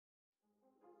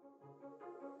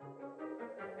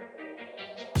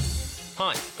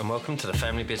Hi, and welcome to the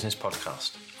Family Business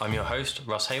Podcast. I'm your host,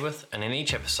 Russ Hayworth, and in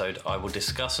each episode, I will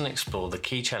discuss and explore the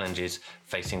key challenges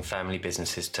facing family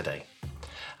businesses today.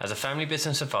 As a family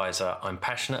business advisor, I'm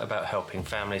passionate about helping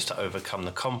families to overcome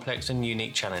the complex and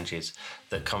unique challenges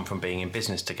that come from being in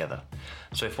business together.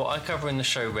 So if what I cover in the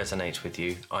show resonates with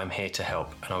you, I'm here to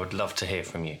help, and I would love to hear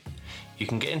from you. You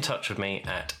can get in touch with me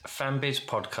at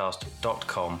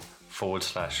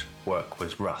fambizpodcast.com/work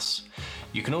with Russ.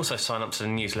 You can also sign up to the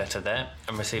newsletter there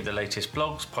and receive the latest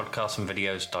blogs, podcasts and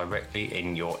videos directly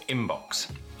in your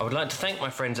inbox. I would like to thank my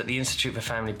friends at the Institute for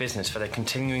Family Business for their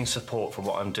continuing support for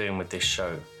what I'm doing with this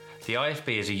show. The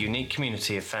IFB is a unique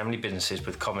community of family businesses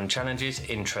with common challenges,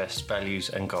 interests, values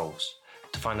and goals.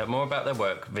 To find out more about their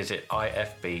work, visit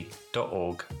ifb.org.uk.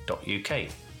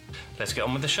 Let's get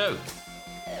on with the show.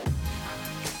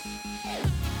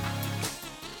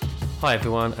 Hi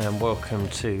everyone and welcome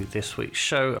to this week's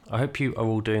show. I hope you are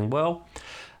all doing well.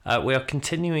 We are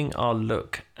continuing our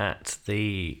look at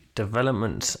the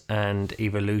developments and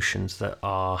evolutions that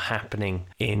are happening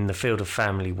in the field of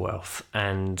family wealth,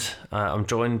 and I'm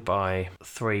joined by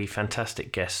three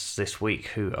fantastic guests this week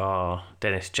who are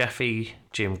Dennis Jaffe,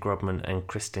 Jim Grubman and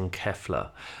Kristin Keffler,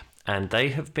 and they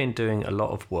have been doing a lot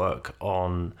of work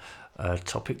on a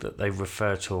topic that they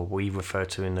refer to, or we refer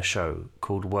to in the show,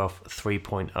 called Wealth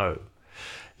 3.0.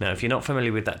 Now, if you're not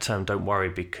familiar with that term, don't worry,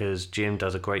 because Jim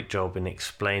does a great job in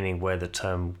explaining where the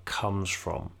term comes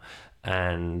from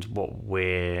and what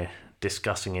we're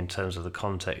discussing in terms of the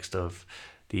context of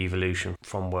the evolution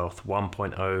from Wealth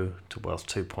 1.0 to Wealth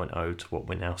 2.0 to what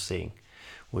we're now seeing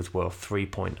with Wealth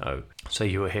 3.0. So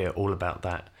you will hear all about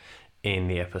that in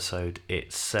the episode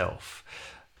itself.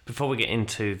 Before we get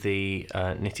into the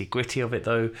nitty-gritty of it,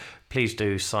 though, please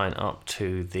do sign up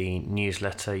to the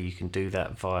newsletter. You can do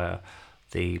that via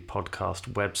the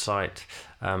podcast website.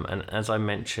 And as I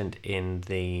mentioned in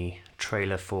the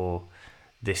trailer for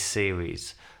this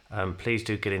series, please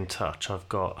do get in touch. I've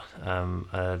got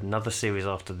another series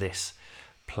after this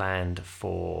planned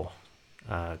for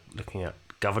looking at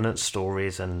governance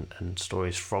stories and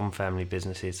stories from family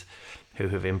businesses who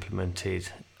have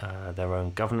implemented their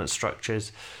own governance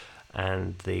structures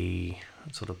and the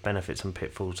sort of benefits and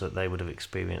pitfalls that they would have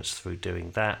experienced through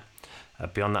doing that.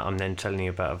 Beyond that, I'm then telling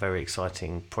you about a very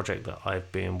exciting project that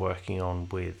I've been working on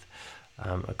with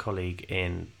a colleague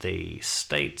in the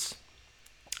States.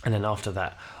 And then after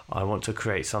that, I want to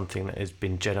create something that has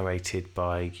been generated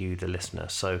by you, the listener.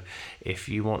 So if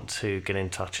you want to get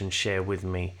in touch and share with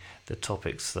me the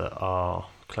topics that are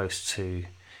close to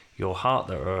your heart,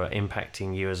 that are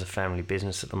impacting you as a family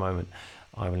business at the moment,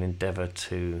 I will endeavour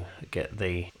to get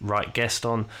the right guest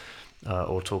on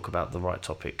or talk about the right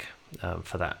topic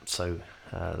for that. So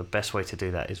the best way to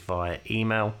do that is via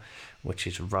email, which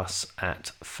is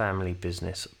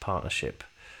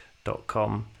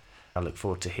russ@familybusinesspartnership.com. I look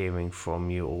forward to hearing from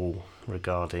you all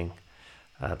regarding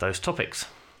those topics.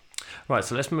 Right,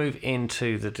 so let's move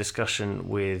into the discussion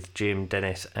with Jim,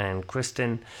 Dennis and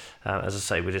Kristin. As I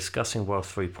say, we're discussing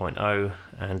Wealth 3.0,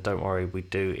 and don't worry, we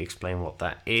do explain what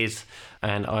that is,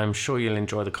 and I'm sure you'll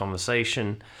enjoy the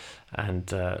conversation, and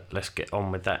let's get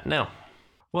on with that now.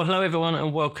 Well, hello everyone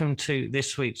and welcome to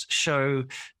this week's show.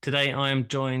 Today I am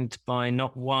joined by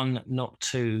not one, not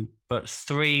two, but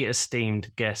three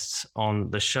esteemed guests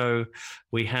on the show.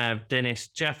 We have Dennis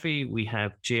Jaffe, we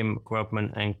have Jim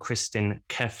Grubman and Kristin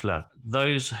Keffler.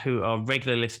 Those who are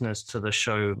regular listeners to the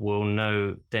show will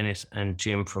know Dennis and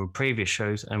Jim from previous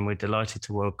shows, and we're delighted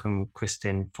to welcome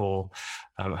Kristin for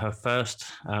her first,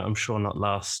 I'm sure not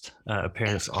last,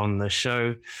 appearance on the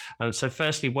show. So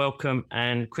firstly, welcome.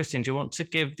 And Kristin, do you want to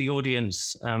give the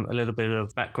audience a little bit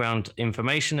of background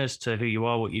information as to who you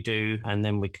are, what you do, and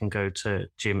then we can go to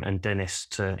Jim and Dennis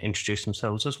to introduce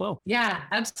themselves as well? Yeah,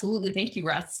 absolutely. Thank you,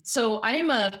 Russ. So I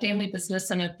am a family business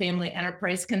and a family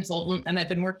enterprise consultant, and I've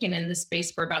been working in this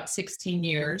space for about 16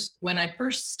 years. When I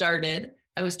first started,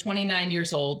 I was 29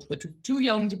 years old, which was too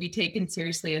young to be taken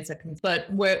seriously as a consultant.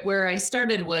 But where I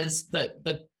started was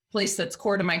the place that's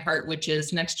core to my heart, which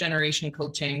is next generation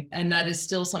coaching. And that is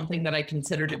still something that I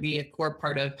consider to be a core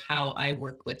part of how I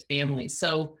work with families.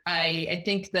 So I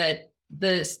think that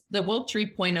the Wealth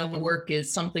 3.0 work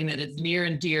is something that is near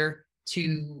and dear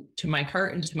to my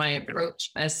heart and to my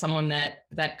approach as someone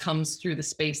that comes through the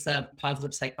space of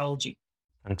positive psychology.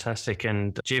 Fantastic.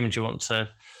 And Jim, do you want to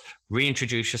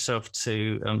reintroduce yourself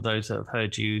to those that have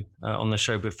heard you on the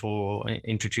show before, or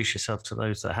introduce yourself to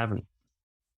those that haven't?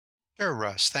 Sure,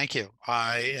 Russ. Thank you.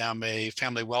 I am a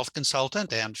family wealth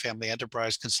consultant and family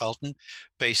enterprise consultant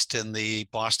based in the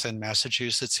Boston,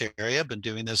 Massachusetts area. I've been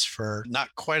doing this for not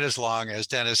quite as long as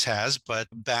Dennis has, but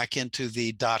back into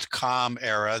the dot-com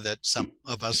era that some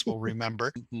of us will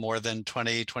remember, more than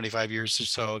 20, 25 years or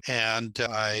so. And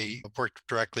I worked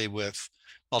directly with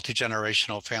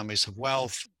multi-generational families of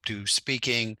wealth, do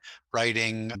speaking,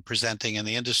 writing, presenting in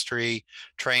the industry,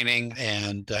 training,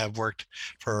 and have worked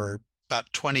for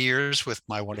about 20 years with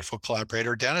my wonderful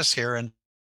collaborator, Dennis here, and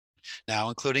now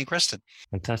including Kristen.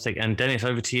 Fantastic. And Dennis,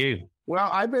 over to you. Well,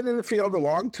 I've been in the field a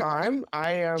long time.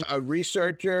 I am a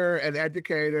researcher, an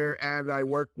educator, and I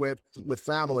work with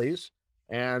families.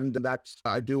 And that's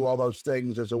I do all those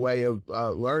things as a way of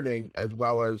learning as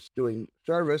well as doing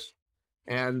service.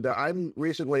 And I'm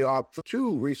recently off for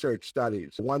two research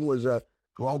studies. One was a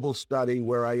global study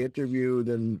where I interviewed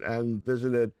and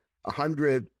visited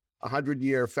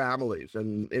 100-year families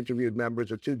and interviewed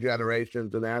members of two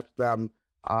generations and asked them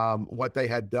what they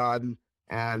had done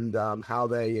and how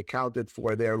they accounted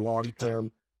for their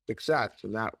long-term success.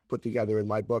 And that put together in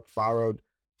my book, Borrowed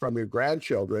from Your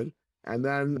Grandchildren. And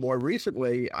then more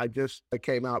recently, I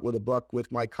came out with a book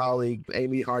with my colleague,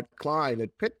 Amy Hart Klein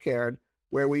at Pitcairn,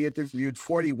 where we interviewed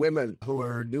 40 women who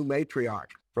are new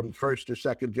matriarchs from first or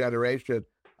second generation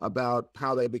about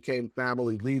how they became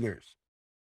family leaders.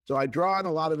 So I draw on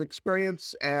a lot of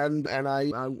experience, and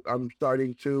I'm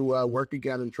starting to work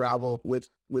again and travel with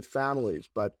families.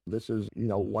 But this is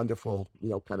wonderful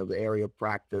kind of area of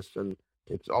practice, and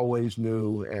it's always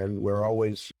new, and we're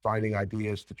always finding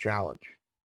ideas to challenge.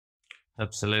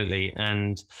 Absolutely.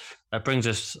 And that brings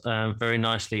us very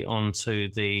nicely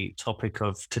onto the topic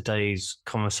of today's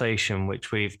conversation,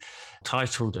 which we've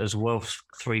titled as Wealth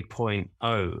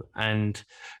 3.0. And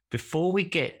before we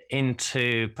get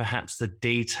into perhaps the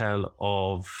detail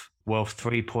of Wealth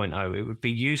 3.0, it would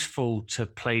be useful to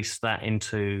place that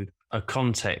into a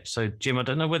context. So, Jim, I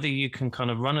don't know whether you can kind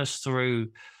of run us through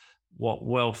what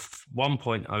Wealth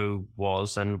 1.0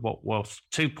 was and what Wealth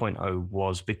 2.0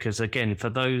 was, because again, for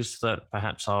those that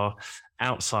perhaps are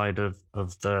outside of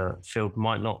the field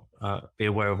might not be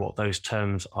aware of what those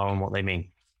terms are and what they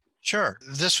mean. Sure.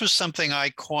 This was something I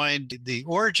coined. The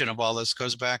origin of all this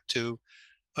goes back to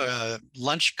a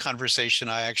lunch conversation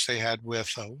I actually had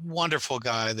with a wonderful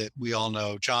guy that we all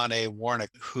know, John A.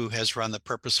 Warnick, who has run the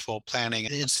Purposeful Planning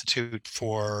Institute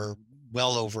for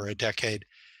well over a decade.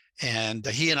 And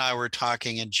he and I were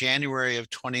talking in January of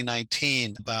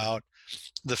 2019 about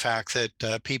the fact that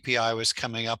PPI was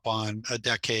coming up on a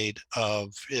decade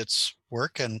of its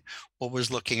work and what was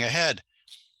looking ahead.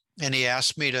 And he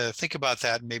asked me to think about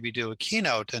that and maybe do a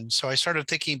keynote. And so I started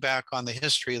thinking back on the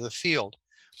history of the field.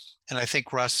 And I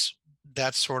think, Russ,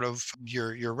 that's sort of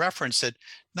your reference that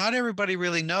not everybody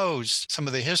really knows some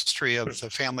of the history of the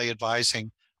family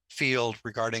advising field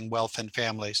regarding wealth and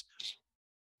families.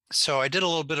 So I did a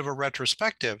little bit of a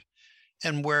retrospective,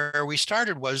 and where we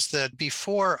started was that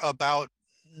before about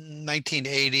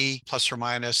 1980, plus or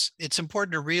minus, it's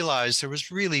important to realize there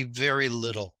was really very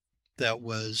little that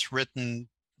was written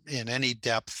in any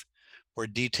depth or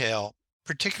detail,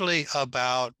 particularly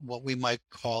about what we might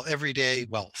call everyday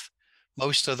wealth.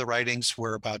 Most of the writings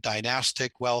were about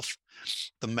dynastic wealth,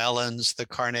 the Mellons, the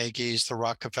Carnegies, the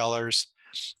Rockefellers,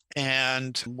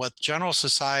 and what general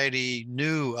society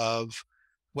knew of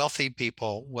wealthy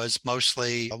people was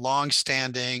mostly a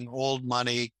long-standing old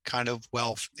money kind of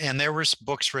wealth. And there were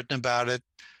books written about it.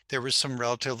 There was some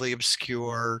relatively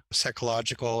obscure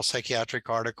psychological, psychiatric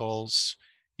articles,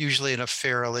 usually in a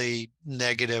fairly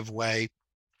negative way.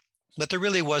 But there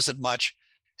really wasn't much.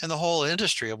 And the whole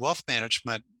industry of wealth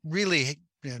management really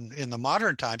in the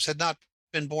modern times had not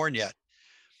been born yet.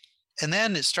 And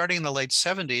then starting in the late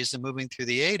 70s and moving through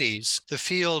the 80s, the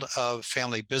field of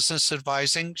family business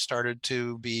advising started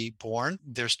to be born.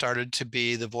 There started to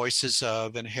be the voices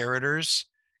of inheritors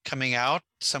coming out.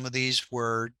 Some of these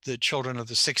were the children of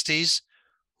the 60s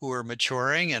who were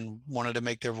maturing and wanted to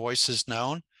make their voices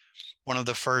known. One of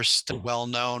the first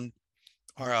well-known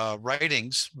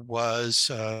writings was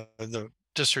the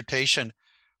dissertation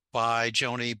by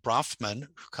Joni Bronfman,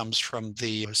 who comes from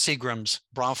the Seagram's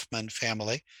Bronfman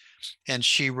family. And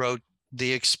she wrote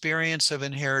The Experience of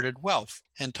Inherited Wealth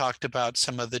and talked about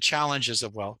some of the challenges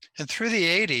of wealth. And through the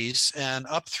 80s and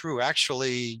up through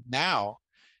actually now,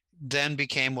 then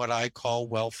became what I call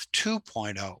Wealth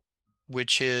 2.0,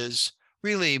 which is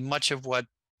really much of what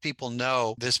people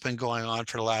know that's been going on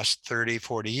for the last 30,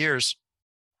 40 years,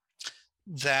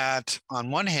 that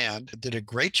on one hand did a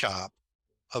great job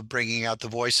of bringing out the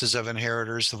voices of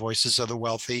inheritors, the voices of the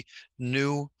wealthy,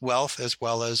 new wealth as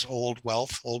well as old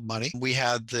wealth, old money. We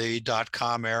had the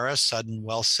dot-com era, sudden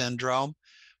wealth syndrome.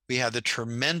 We had the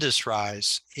tremendous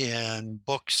rise in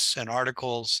books and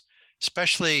articles,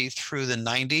 especially through the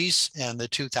 90s and the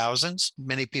 2000s.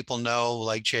 Many people know,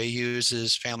 like Jay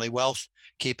Hughes's Family Wealth,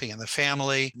 Keeping in the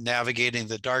Family, Navigating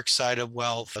the Dark Side of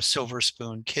Wealth, Silver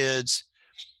Spoon Kids,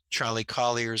 Charlie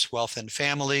Collier's Wealth and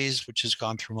Families, which has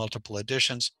gone through multiple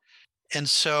editions. And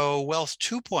so Wealth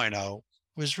 2.0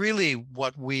 was really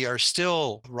what we are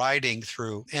still riding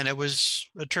through. And it was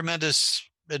a tremendous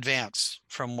advance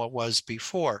from what was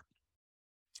before.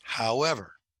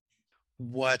 However,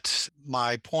 what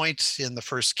my point in the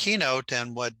first keynote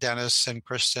and what Dennis and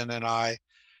Kristen and I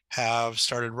have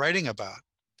started writing about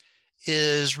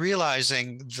is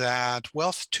realizing that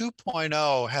Wealth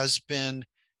 2.0 has been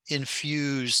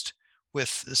infused with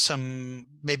some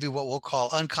maybe what we'll call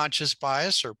unconscious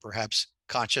bias or perhaps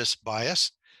conscious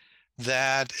bias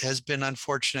that has been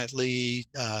unfortunately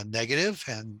negative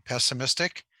and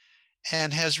pessimistic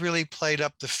and has really played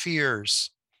up the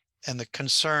fears and the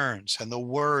concerns and the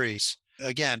worries,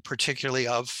 again, particularly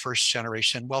of first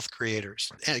generation wealth creators,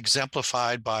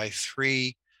 exemplified by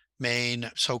three main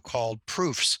so-called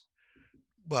proofs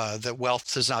that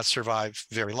wealth does not survive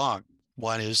very long.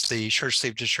 One is the shirt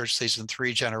sleeve to shirt sleeves in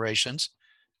 3 generations,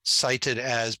 cited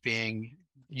as being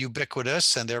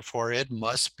ubiquitous and therefore it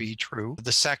must be true.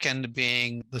 The second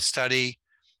being the study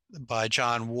by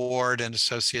John Ward and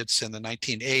Associates in the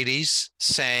 1980s,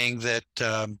 saying that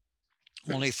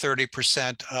only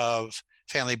 30% of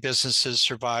family businesses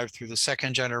survive through the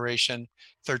second generation,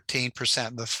 13%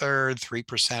 in the third,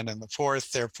 3% in the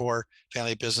fourth. Therefore,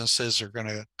 family businesses are going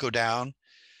to go down.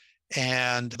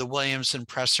 And the Williams and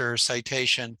Presser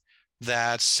citation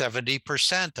that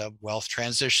 70% of wealth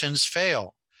transitions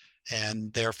fail.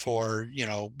 And therefore,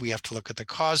 we have to look at the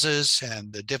causes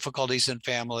and the difficulties in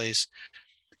families.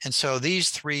 And so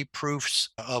these 3 proofs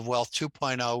of Wealth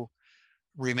 2.0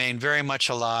 remain very much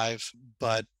alive,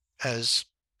 but as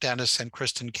Dennis and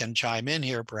Kristen can chime in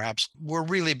here, perhaps, we're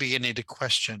really beginning to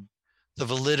question the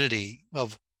validity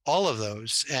of all of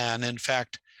those. And in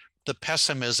fact, the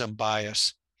pessimism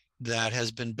bias that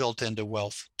has been built into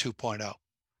Wealth 2.0.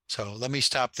 So let me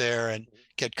stop there and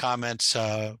get comments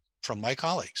from my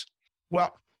colleagues.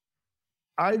 Well,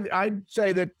 I'd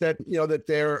say that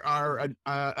there are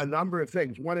a number of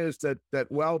things. One is that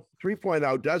Wealth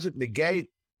 3.0 doesn't negate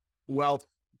Wealth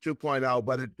 2.0,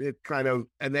 but it kind of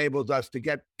enables us to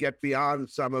get beyond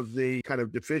some of the kind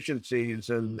of deficiencies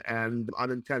and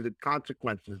unintended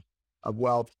consequences of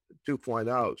Wealth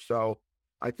 2.0. So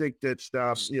I think that's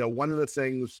one of the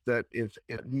things that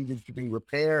needs to be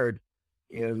repaired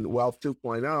in Wealth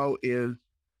 2.0 is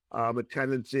a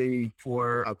tendency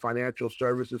for financial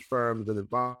services firms and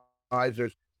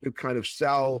advisors to kind of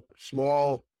sell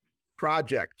small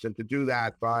projects, and to do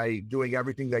that by doing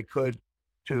everything they could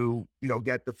to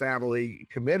get the family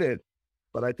committed.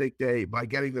 But I think by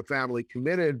getting the family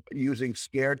committed using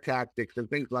scare tactics and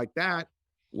things like that,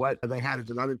 what they had as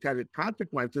an unintended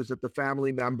consequence is that the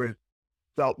family members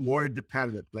felt more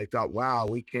dependent. They felt, wow,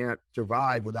 we can't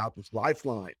survive without this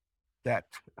lifeline that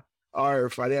our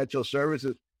financial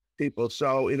services people.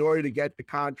 So in order to get the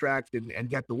contract and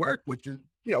get the work, which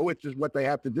is what they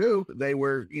have to do, they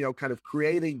were, kind of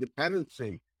creating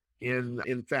dependency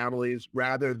in families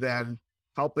rather than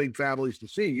helping families to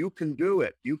see you can do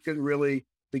it. You can really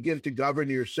begin to govern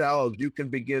yourselves. You can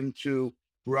begin to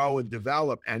grow and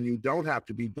develop, and you don't have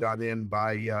to be done in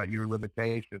by your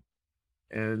limitations.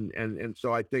 And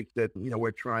so I think that,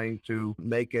 we're trying to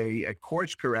make a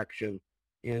course correction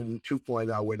in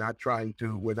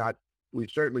 2.0. We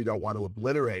certainly don't want to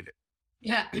obliterate it.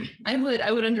 Yeah, I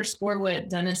would underscore what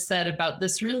Dennis said about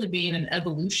this really being an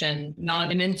evolution,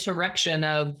 not an insurrection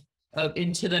of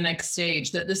into the next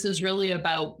stage, that this is really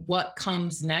about what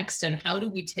comes next and how do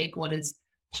we take what is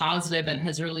positive and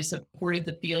has really supported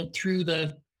the field through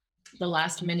the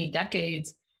last many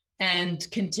decades and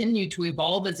continue to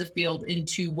evolve as a field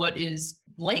into what is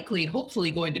likely, hopefully,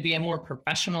 going to be a more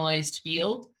professionalized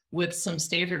field with some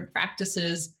standard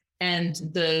practices. And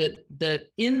the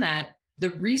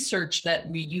research that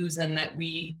we use and that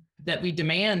we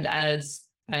demand as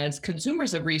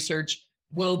consumers of research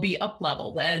will be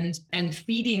up-leveled and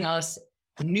feeding us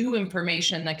new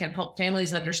information that can help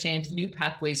families understand new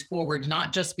pathways forward,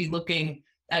 not just be looking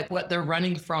at what they're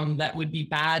running from that would be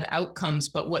bad outcomes,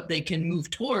 but what they can move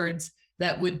towards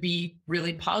that would be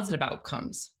really positive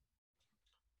outcomes.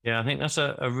 Yeah, I think that's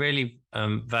a really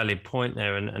valid point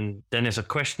there. And Dennis, a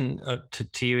question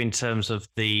to you in terms of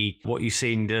what you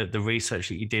see in the research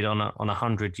that you did on a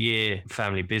 100-year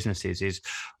family businesses is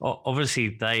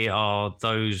obviously they are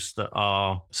those that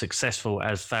are successful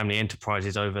as family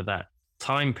enterprises over that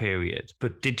time period.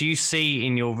 But did you see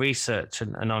in your research,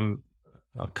 and I've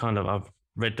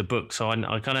read the book, so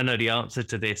I kind of know the answer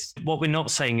to this. What we're not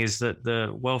saying is that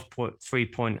the Wealth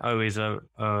 3.0 is a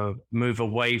move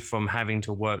away from having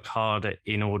to work harder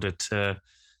in order to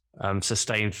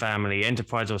sustain family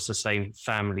enterprise or sustain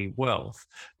family wealth,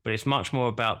 but it's much more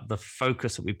about the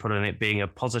focus that we put on it being a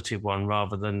positive one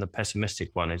rather than the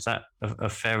pessimistic one. Is that a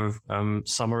fair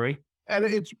summary? And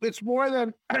it's more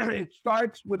than it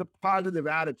starts with a positive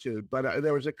attitude, but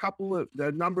there was a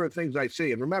number of things I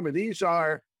see. And remember, these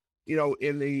are,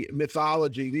 in the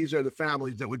mythology, these are the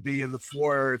families that would be in the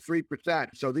 4 or 3%.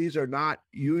 So these are not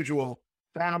usual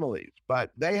families,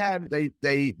 but they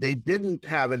didn't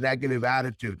have a negative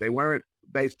attitude. They weren't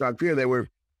based on fear.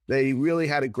 They really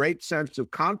had a great sense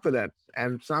of confidence.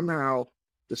 And somehow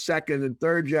the second and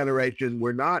third generation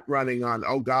were not running on,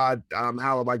 oh God,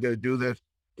 how am I going to do this?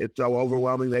 It's so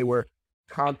overwhelming. They were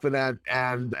confident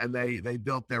and they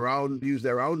used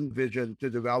their own vision to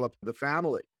develop the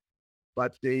family.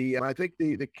 But I think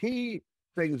the key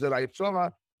things that I saw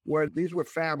were these were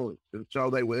families. And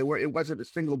so it wasn't a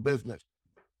single business.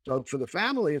 So for the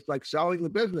family, it's like selling the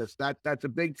business. That's a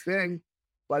big thing,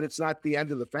 but it's not the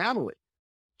end of the family.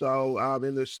 So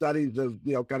in the studies of,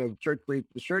 kind of shirt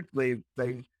sleeve,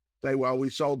 they say, well, we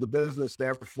sold the business,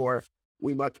 therefore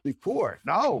we must be poor.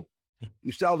 No,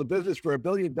 you sell the business for $1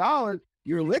 billion,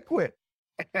 you're liquid.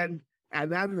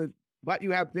 But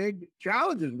you have big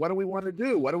challenges. What do we want to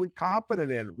do? What are we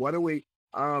confident in? What is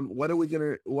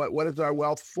our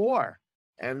wealth for?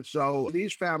 And so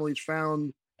these families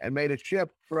found and made a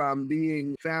shift from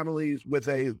being families with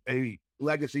a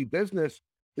legacy business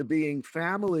to being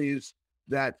families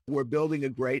that were building a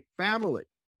great family.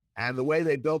 And the way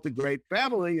they built a great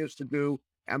family is to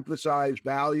emphasize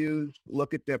values,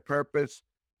 look at their purpose,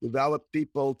 develop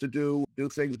people to do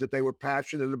things that they were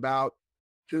passionate about,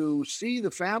 to see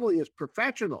the family as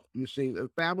professional. You see, the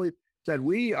family said,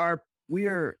 we are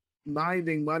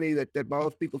minding money that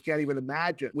most people can't even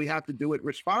imagine. We have to do it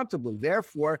responsibly.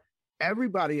 Therefore,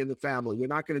 everybody in the family, we're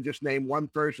not going to just name one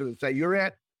person and say,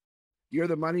 you're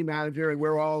the money manager and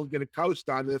we're all going to coast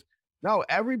on this. No,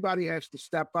 everybody has to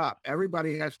step up.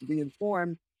 Everybody has to be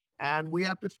informed, and we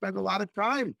have to spend a lot of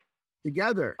time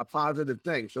together, a positive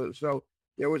thing. So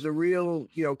there was a real,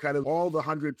 kind of all the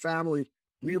 100 families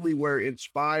really were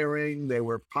inspiring. They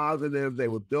were positive. They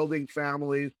were building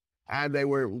families, and they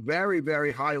were very,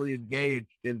 very highly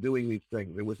engaged in doing these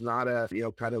things. It was not a,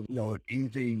 an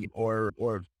easy or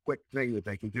quick thing that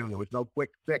they could do. There was no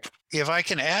quick fix. If I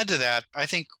can add to that, I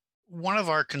think one of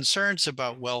our concerns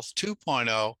about Wealth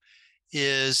 2.0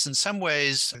 is in some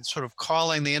ways sort of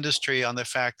calling the industry on the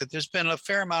fact that there's been a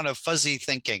fair amount of fuzzy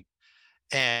thinking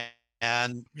and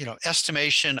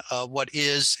estimation of what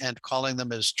is and calling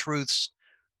them as truths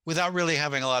without really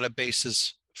having a lot of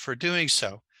basis for doing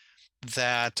so.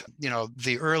 That,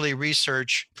 the early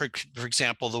research, for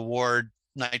example, the Ward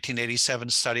 1987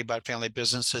 study about family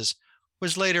businesses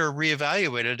was later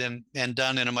reevaluated and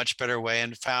done in a much better way,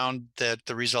 and found that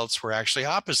the results were actually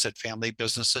opposite. Family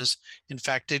businesses, in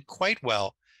fact, did quite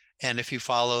well. And if you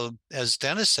follow, as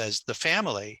Dennis says, the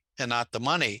family and not the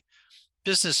money,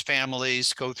 business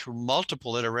families go through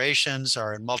multiple iterations,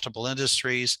 are in multiple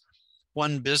industries.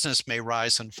 One business may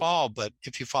rise and fall, but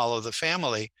if you follow the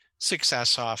family,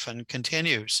 success often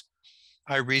continues.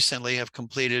 I recently have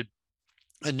completed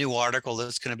a new article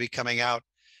that's going to be coming out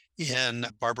in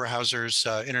Barbara Hauser's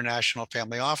International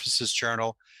Family Offices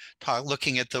Journal,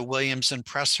 looking at the Williams and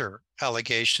Presser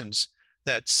allegations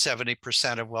that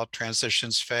 70% of wealth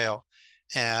transitions fail.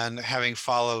 And having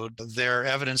followed their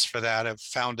evidence for that, I've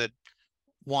found it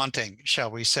wanting,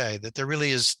 shall we say, that there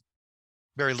really is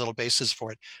very little basis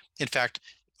for it. In fact,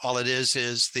 all it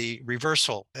is the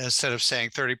reversal. Instead of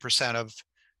saying 30%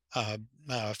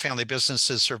 of family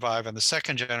businesses survive in the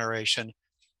second generation,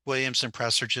 Williams and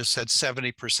Presser just said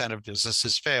 70% of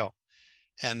businesses fail.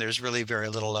 And there's really very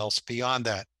little else beyond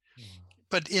that.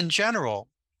 But in general,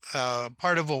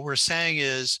 part of what we're saying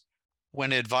is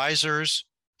when advisors,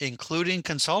 including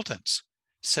consultants,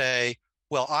 say,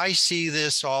 well, I see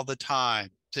this all the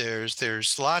time.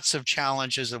 There's lots of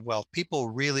challenges of wealth. People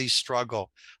really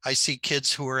struggle. I see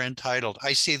kids who are entitled.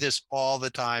 I see this all the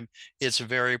time. It's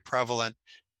very prevalent.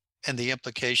 And the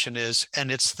implication is,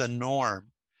 and it's the norm.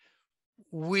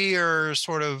 We are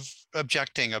sort of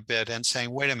objecting a bit and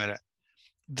saying, wait a minute,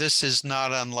 this is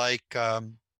not unlike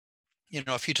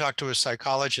if you talk to a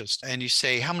psychologist and you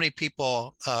say, how many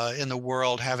people in the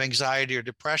world have anxiety or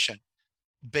depression,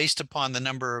 based upon the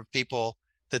number of people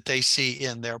that they see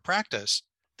in their practice,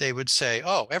 they would say,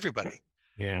 oh, everybody.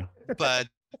 Yeah. But,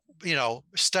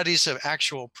 studies of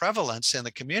actual prevalence in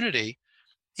the community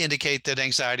indicate that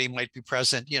anxiety might be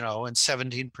present, in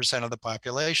 17% of the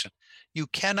population. You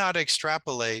cannot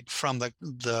extrapolate from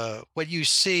the what you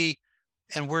see.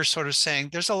 And we're sort of saying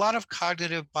there's a lot of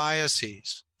cognitive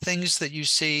biases, things that you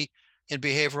see in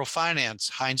behavioral finance,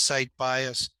 hindsight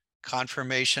bias,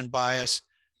 confirmation bias,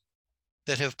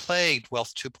 that have plagued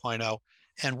Wealth 2.0.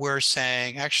 And we're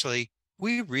saying, actually,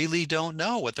 we really don't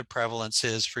know what the prevalence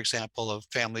is, for example, of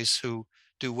families who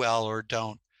do well or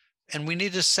don't. And we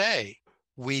need to say,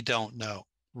 we don't know,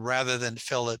 rather than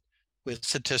fill it with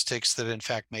statistics that in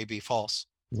fact may be false.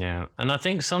 Yeah. And I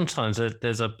think sometimes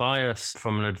there's a bias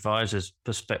from an advisor's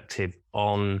perspective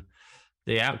on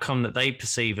the outcome that they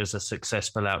perceive as a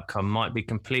successful outcome might be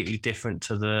completely different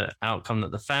to the outcome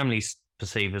that the families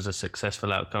perceive as a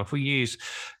successful outcome. If we use,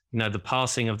 the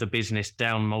passing of the business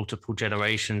down multiple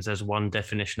generations as one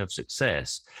definition of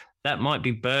success, that might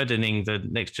be burdening the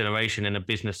next generation in a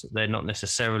business that they're not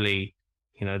necessarily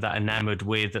that enamored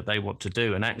with, that they want to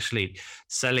do. And actually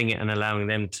selling it and allowing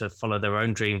them to follow their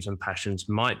own dreams and passions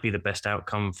might be the best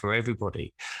outcome for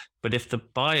everybody. But if the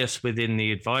bias within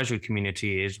the advisory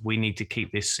community is we need to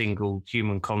keep this single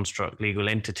human construct legal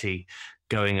entity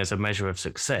going as a measure of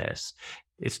success,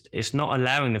 it's not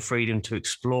allowing the freedom to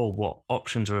explore what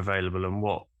options are available and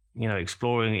what,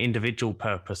 exploring individual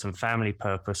purpose and family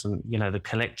purpose and, the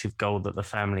collective goal that the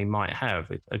family might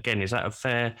have. Again, is that a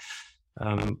fair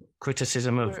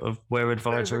criticism of where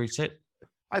advisory sit?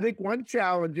 I think one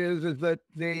challenge is that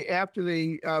after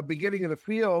the beginning of the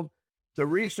field, the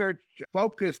research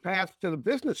focus passed to the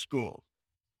business school,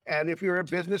 and if you're a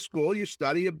business school, you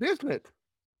study a business.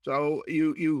 So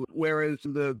whereas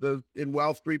in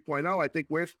Wealth 3.0, I think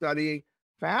we're studying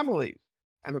families,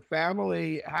 and the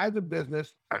family has a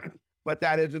business, but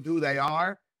that isn't who they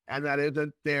are, and that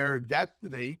isn't their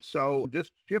destiny. So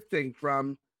just shifting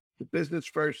from the business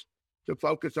first to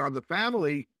focus on the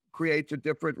family creates a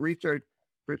different research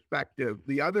perspective.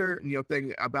 The other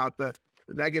thing about the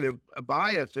negative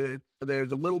bias is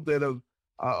there's a little bit of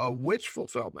a wish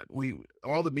fulfillment.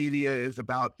 All the media is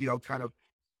about kind of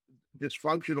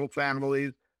dysfunctional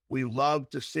families. We love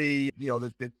to see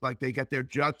that like they get their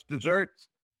just desserts,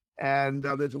 and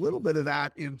there's a little bit of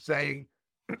that in saying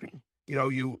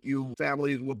you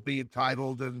families will be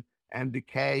entitled and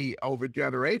decay over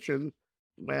generations.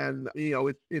 When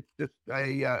it's just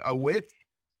a wish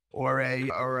or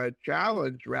a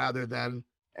challenge rather than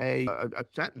a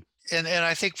sentence. And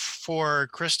I think for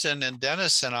Kristen and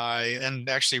Dennis and I, and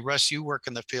actually Russ, you work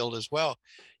in the field as well.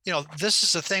 This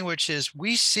is the thing, which is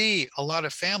we see a lot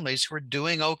of families who are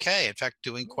doing okay, in fact,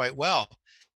 doing quite well.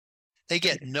 They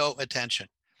get no attention.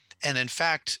 And in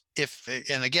fact,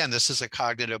 and again, this is a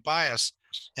cognitive bias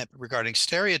regarding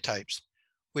stereotypes,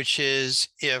 which is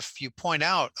if you point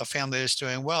out a family that's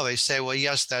doing well, they say, well,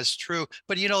 yes, that's true,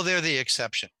 but they're the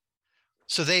exception.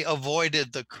 So they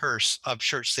avoided the curse of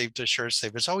shirt sleeve to shirt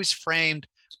sleeve. It's always framed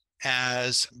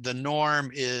as the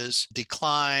norm is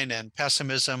decline and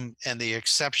pessimism, and the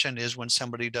exception is when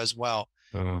somebody does well.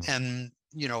 And,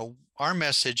 our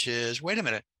message is, wait a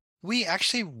minute, we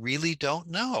actually really don't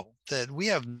know, that we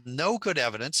have no good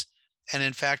evidence. And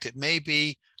in fact, it may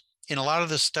be, in a lot of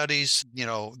the studies,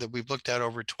 that we've looked at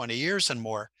over 20 years and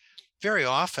more, very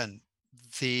often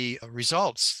the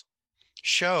results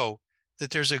show that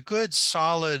there's a good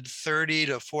solid 30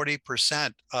 to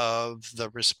 40% of the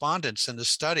respondents in the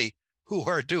study who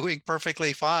are doing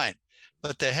perfectly fine.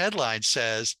 But the headline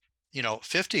says,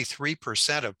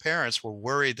 53% of parents were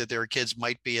worried that their kids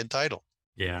might be entitled.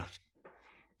 Yeah,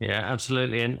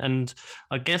 absolutely. And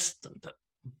I guess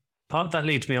part of that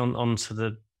leads me on to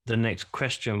the next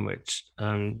question, which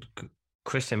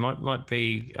Kristen might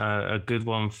be a good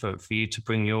one for you to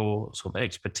bring your sort of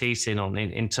expertise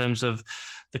in terms of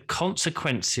the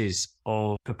consequences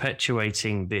of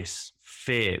perpetuating this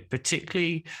fear,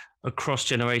 particularly across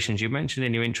generations. You mentioned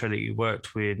in your intro that you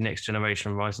worked with Next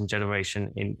Generation, Rising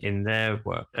Generation in their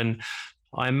work. And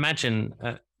I imagine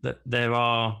that there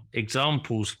are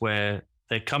examples where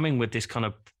they're coming with this kind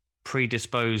of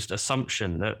predisposed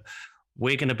assumption that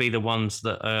we're going to be the ones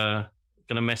that are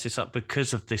going to mess this up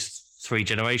because of this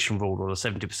 3-generation rule or the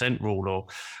 70% rule or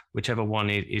whichever one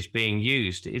is being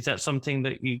used. Is that something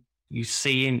that you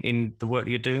see in the work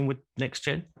that you're doing with Next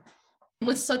Gen?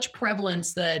 With such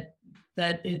prevalence that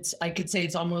I could say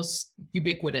it's almost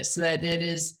ubiquitous, that it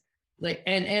is like,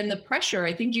 and the pressure,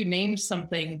 I think you named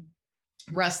something,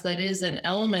 Russ, that is an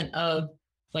element of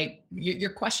like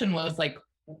your question was like,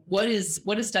 what is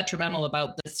detrimental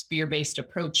about this fear-based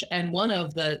approach? And one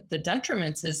of the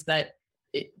detriments is that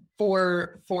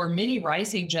for mini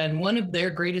rising gen, one of their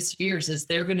greatest fears is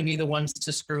they're going to be the ones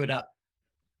to screw it up.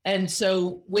 And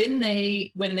so when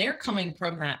they're coming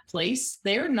from that place,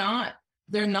 they're not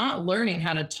learning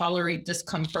how to tolerate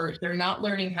discomfort. They're not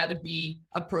learning how to be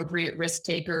appropriate risk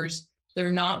takers.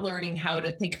 They're not learning how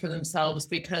to think for themselves,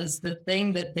 because the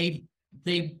thing that they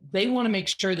want to make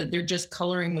sure that they're just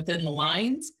coloring within the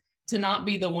lines to not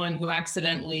be the one who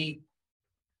accidentally,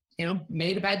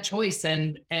 made a bad choice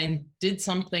and did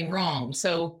something wrong.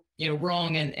 So,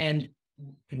 wrong and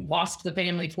lost the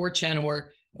family fortune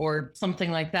or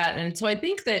something like that. And so I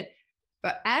think that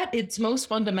at its most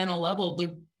fundamental level,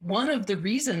 one of the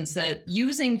reasons that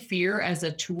using fear as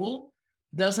a tool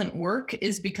doesn't work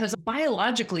is because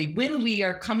biologically, when we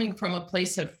are coming from a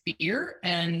place of fear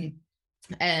and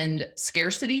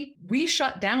scarcity, we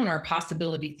shut down our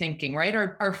possibility thinking, right?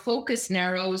 Our focus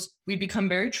narrows. We become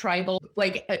very tribal.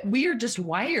 Like we are just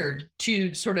wired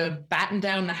to sort of batten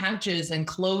down the hatches and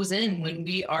close in when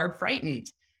we are frightened.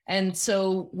 And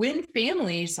so when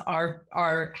families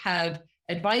have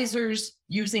advisors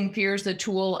using fear as a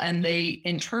tool and they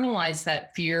internalize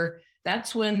that fear,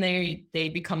 that's when they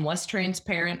become less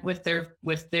transparent with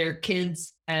their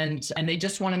kids, and they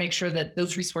just want to make sure that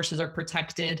those resources are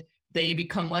protected. They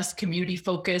become less community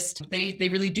focused. They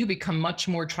really do become much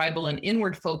more tribal and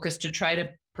inward focused to try to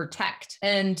protect.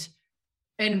 And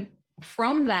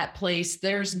from that place,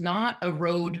 there's not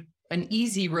an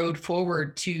easy road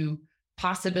forward to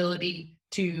possibility,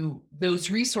 to those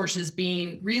resources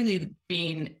being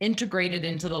integrated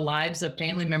into the lives of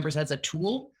family members as a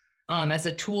tool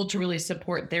to really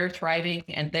support their thriving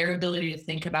and their ability to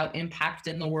think about impact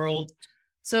in the world.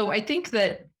 So I think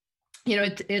that,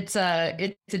 it's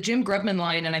a Jim Grubman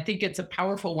line, and I think it's a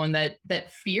powerful one,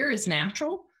 that fear is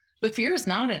natural, but fear is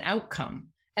not an outcome.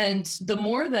 And the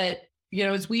more that,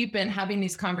 as we've been having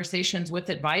these conversations with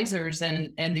advisors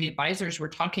and the advisors we're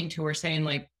talking to are saying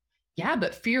like, yeah,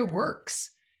 but fear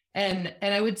works. And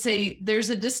I would say there's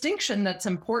a distinction that's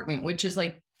important, which is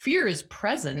like fear is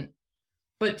present,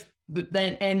 but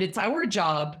then it's our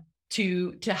job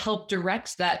to help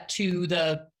direct that to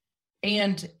the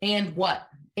and what.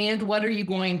 And what are you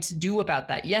going to do about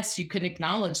that? Yes, you can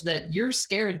acknowledge that you're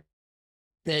scared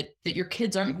that your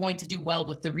kids aren't going to do well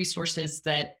with the resources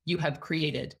that you have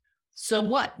created. So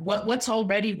what's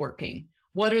already working?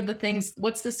 What are the things,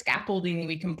 what's the scaffolding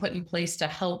we can put in place to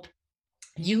help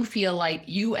you feel like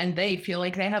you and they feel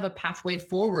like they have a pathway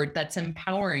forward that's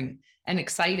empowering and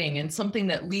exciting and something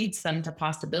that leads them to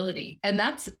possibility? And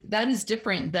that is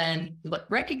different than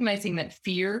recognizing that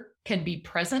fear can be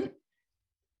present.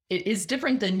 It is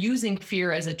different than using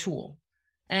fear as a tool.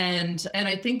 And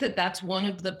I think that that's one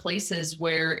of the places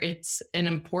where it's an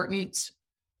important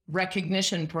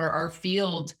recognition for our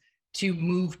field to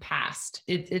move past.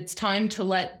 It's time to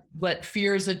let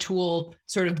fear as a tool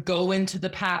sort of go into the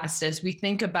past as we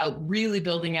think about really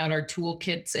building out our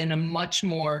toolkits in a much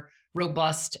more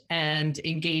robust and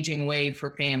engaging way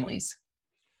for families.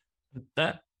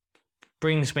 That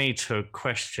brings me to a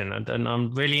question, and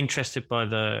I'm really interested by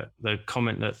the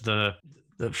comment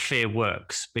that fear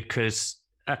works, because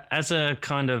as a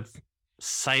kind of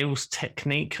sales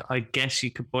technique, I guess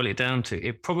you could boil it down to,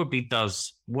 it probably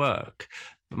does work.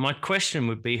 But my question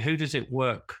would be, who does it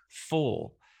work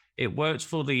for? It works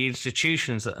for the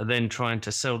institutions that are then trying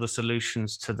to sell the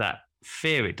solutions to that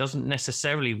fear. It doesn't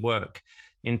necessarily work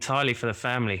entirely for the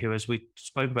family who, as we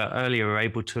spoke about earlier, are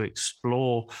able to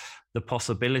explore the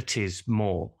possibilities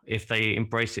more if they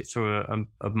embrace it through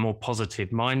a more positive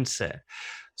mindset.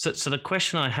 So the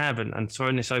question I have, and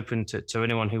throwing this open to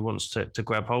anyone who wants to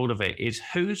grab hold of it, is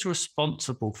who's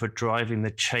responsible for driving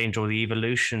the change or the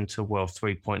evolution to Wealth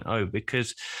 3.0?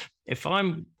 Because if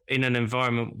I'm in an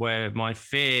environment where my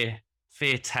fear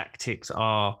tactics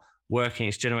are working,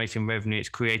 it's generating revenue, it's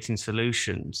creating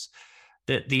solutions,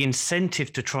 that the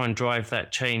incentive to try and drive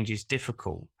that change is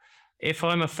difficult. If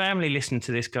I'm a family listening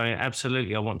to this going,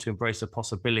 absolutely, I want to embrace the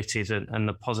possibilities and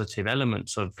the positive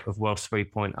elements of Wealth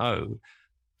 3.0,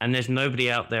 and there's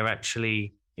nobody out there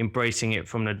actually embracing it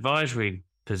from an advisory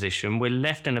position, we're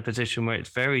left in a position where it's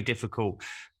very difficult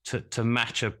to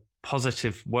match a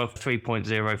positive Wealth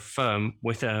 3.0 firm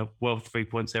with a Wealth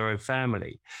 3.0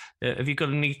 family. Have you got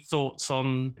any thoughts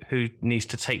on who needs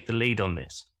to take the lead on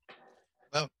this?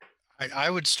 Well,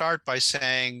 I would start by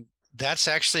saying that's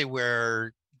actually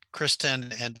where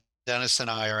Kristen and Dennis and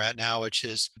I are at now, which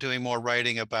is doing more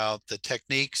writing about the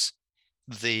techniques,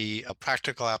 the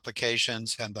practical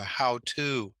applications, and the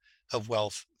how-to of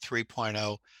Wealth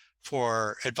 3.0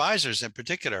 for advisors in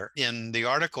particular. In the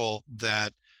article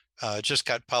that just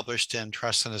got published in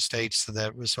Trust and Estates,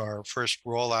 that was our first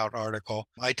rollout article,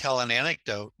 I tell an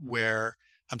anecdote where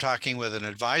I'm talking with an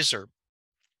advisor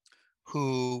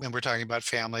and we're talking about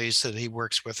families that he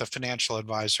works with, a financial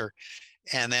advisor.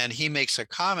 And then he makes a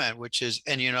comment, which is,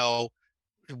 and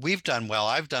we've done well.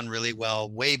 I've done really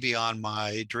well, way beyond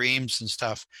my dreams and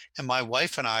stuff. And my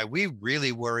wife and I, we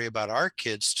really worry about our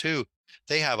kids too.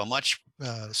 They have a much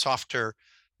softer,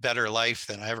 better life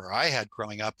than ever I had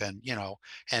growing up. And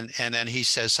then he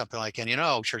says something like,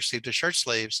 shirt sleeve to shirt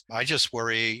sleeves, I just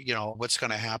worry, what's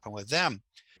going to happen with them.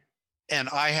 And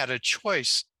I had a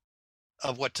choice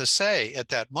of what to say at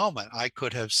that moment. I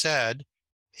could have said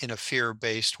in a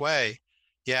fear-based way,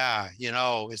 yeah,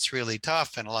 it's really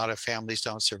tough and a lot of families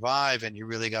don't survive and you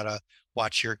really got to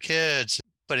watch your kids.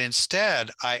 But instead,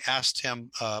 I asked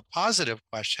him a positive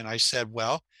question. I said,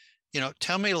 well,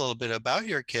 tell me a little bit about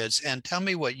your kids and tell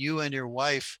me what you and your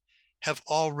wife have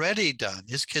already done.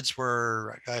 His kids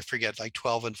were, I forget, like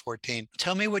 12 and 14.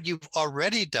 Tell me what you've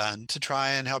already done to try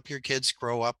and help your kids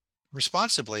grow up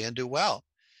responsibly and do well.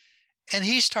 And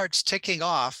he starts ticking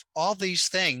off all these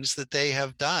things that they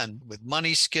have done with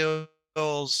money skills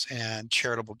and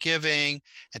charitable giving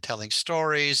and telling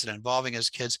stories and involving his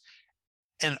kids.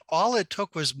 And all it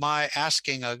took was my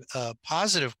asking a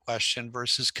positive question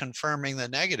versus confirming the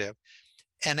negative.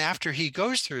 And after he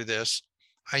goes through this,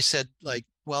 I said,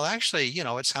 well, actually,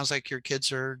 it sounds like your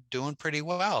kids are doing pretty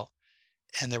well.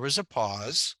 And there was a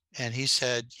pause. And he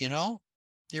said,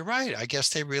 you're right. I guess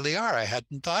they really are. I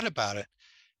hadn't thought about it.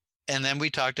 And then we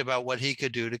talked about what he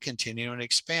could do to continue and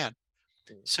expand.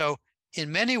 So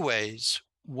in many ways,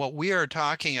 what we are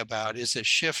talking about is a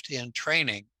shift in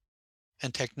training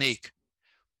and technique,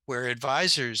 where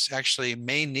advisors actually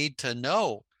may need to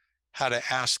know how to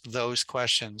ask those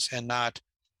questions and not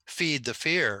feed the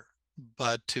fear,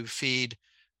 but to feed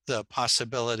the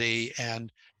possibility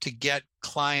and to get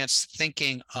clients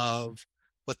thinking of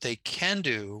what they can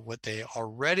do, what they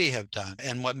already have done,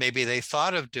 and what maybe they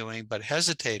thought of doing but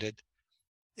hesitated,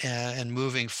 and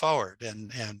moving forward.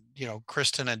 And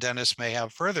Kristen and Dennis may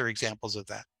have further examples of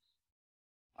that.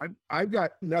 I've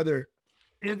got another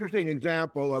interesting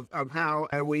example of how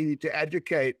we need to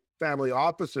educate family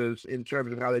offices in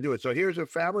terms of how they do it. So here's a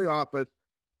family office,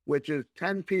 which is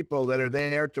 10 people that are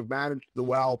there to manage the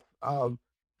wealth of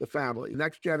the family. The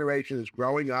next generation is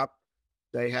growing up.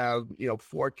 They have,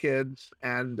 4 kids,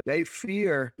 and they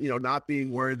fear, not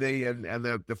being worthy. And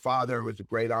the father was a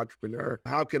great entrepreneur.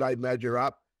 How could I measure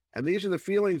up? And these are the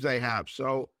feelings they have.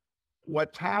 So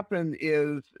what's happened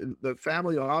is the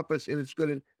family office, in its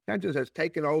good intentions, has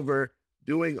taken over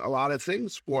doing a lot of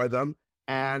things for them,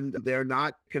 and they're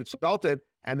not consulted.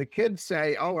 And the kids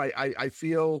say, oh, I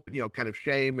feel, kind of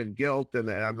shame and guilt,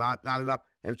 and I'm not enough.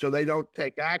 And so they don't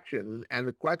take action. And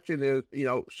the question is,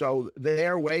 so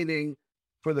they're waiting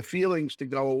for the feelings to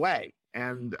go away.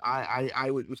 And I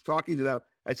was talking to them.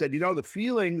 I said, the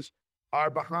feelings are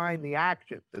behind the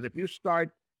actions. And if you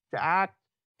start to act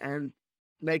and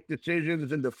make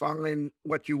decisions and define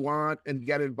what you want and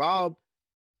get involved,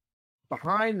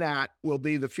 behind that will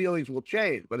be the feelings will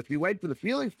change. But if you wait for the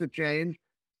feelings to change,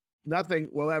 nothing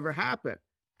will ever happen.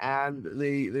 And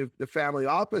the family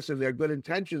office and their good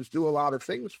intentions do a lot of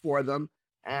things for them.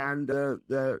 And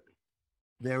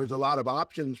there is a lot of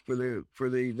options for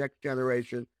the next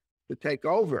generation to take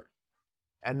over.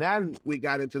 And then we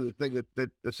got into the thing that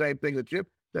the same thing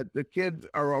that the kids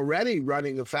are already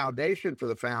running a foundation for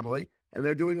the family, and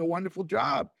they're doing a wonderful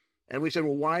job. And we said,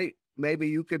 well, why? Maybe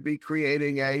you could be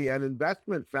creating an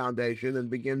investment foundation and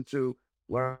begin to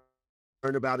learn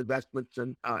about investments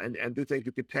and do things.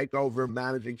 You could take over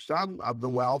managing some of the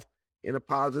wealth in a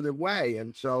positive way.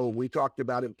 And so we talked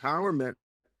about empowerment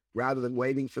rather than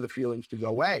waiting for the feelings to go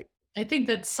away. I think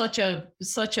that's such a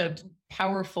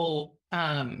powerful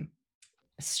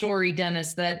story,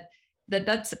 Dennis,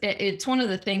 it's one of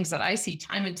the things that I see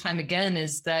time and time again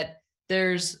is that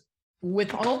there's,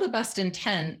 with all the best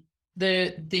intent,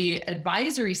 the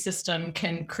advisory system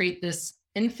can create this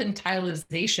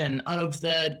infantilization of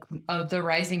the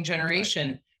rising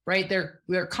generation, right?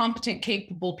 They're competent,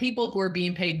 capable people who are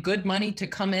being paid good money to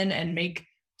come in and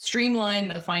streamline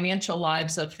the financial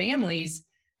lives of families.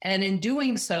 And in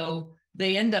doing so,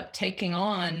 they end up taking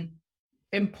on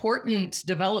important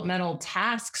developmental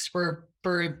tasks for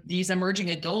these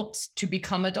emerging adults to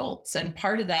become adults. And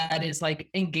part of that is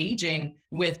engaging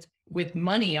with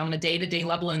money on a day-to-day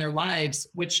level in their lives,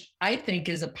 which I think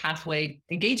is a pathway.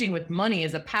 Engaging with money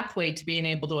is a pathway to being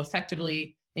able to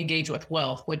effectively engage with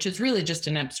wealth, which is really just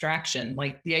an abstraction.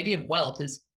 The idea of wealth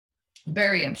is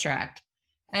very abstract.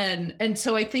 And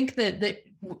so I think that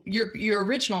your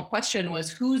original question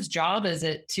was, whose job is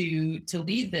it to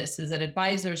lead this? Is it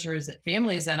advisors or is it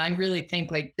families? And I really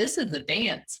think like this is a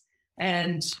dance.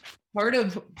 And part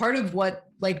of what,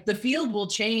 like, the field will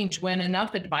change when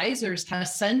enough advisors have a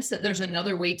sense that there's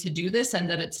another way to do this and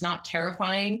that it's not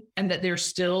terrifying and that they're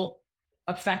still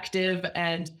effective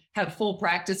and have full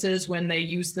practices when they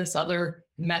use this other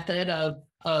method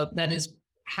of that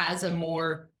has a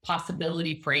more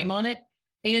possibility frame on it.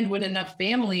 And when enough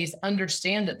families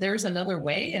understand that there's another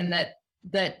way, and that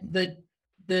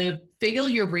the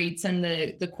failure rates and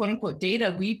the quote unquote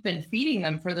data we've been feeding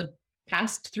them for the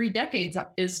past 3 decades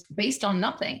is based on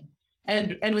nothing.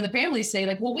 And when the families say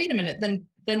like, well, wait a minute,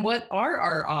 then what are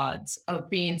our odds of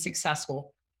being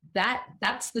successful?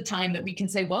 That's the time that we can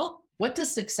say, well, what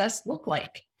does success look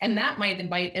like? And that might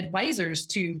invite advisors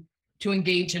to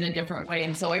engage in a different way.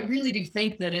 And so I really do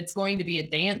think that it's going to be a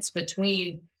dance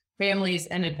between families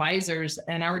and advisors.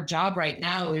 And our job right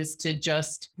now is to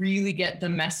just really get the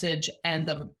message and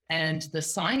the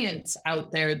science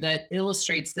out there that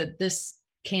illustrates that this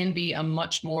can be a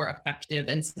much more effective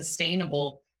and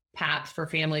sustainable path for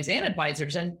families and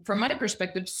advisors. And from my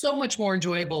perspective, so much more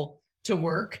enjoyable to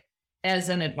work as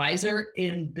an advisor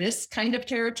in this kind of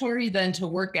territory than to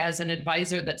work as an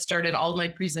advisor that started all my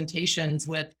presentations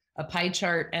with a pie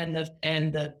chart and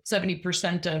the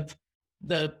 70% of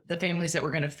the families that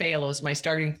were going to fail as my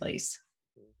starting place.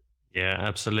 Yeah,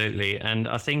 absolutely. And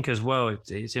I think as well,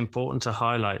 it's important to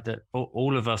highlight that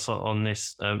all of us on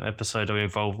this episode are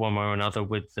involved one way or another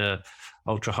with the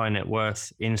Ultra High Net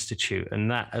Worth Institute,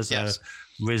 and that as a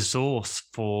resource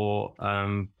for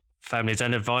families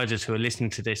and advisors who are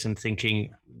listening to this and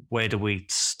thinking, where do we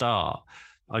start?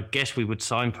 I guess we would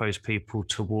signpost people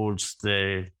towards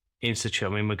the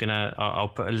Institute. I mean, I'll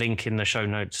put a link in the show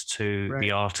notes to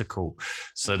the article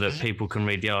so that people can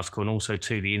read the article, and also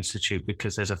to the Institute,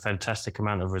 because there's a fantastic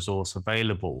amount of resource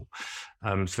available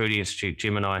through the Institute.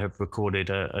 Jim and I have recorded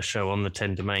a show on the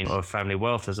 10 domains of family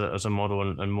wealth as a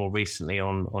model, and more recently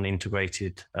on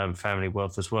integrated family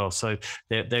wealth as well. So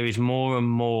there is more and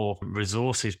more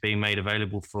resources being made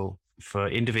available for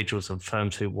individuals and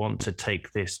firms who want to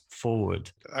take this forward.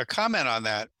 A comment on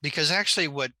that, because actually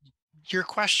what your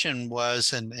question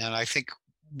was, and I think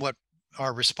what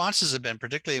our responses have been,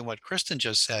 particularly in what Kristen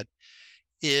just said,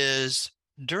 is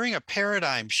during a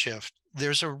paradigm shift,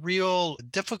 there's a real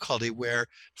difficulty where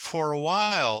for a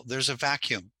while there's a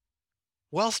vacuum.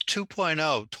 Wealth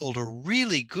 2.0 told a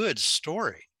really good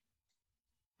story.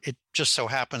 It just so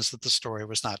happens that the story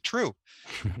was not true,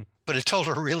 but it told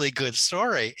a really good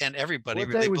story, and everybody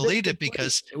really believed it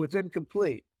because it was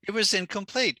incomplete. It was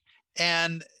incomplete.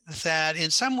 And that in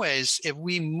some ways, if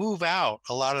we move out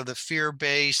a lot of the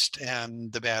fear-based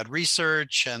and the bad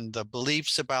research and the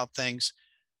beliefs about things,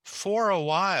 for a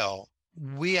while,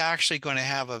 we actually going to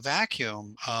have a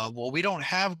vacuum. We don't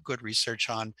have good research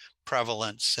on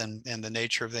prevalence and the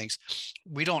nature of things.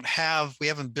 We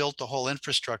haven't built the whole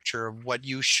infrastructure of what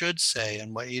you should say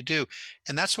and what you do.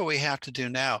 And that's what we have to do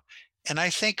now. And I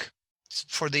think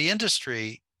for the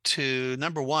industry to,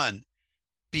 number one,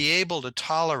 be able to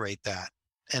tolerate that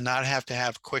and not have to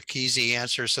have quick, easy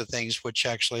answers to things which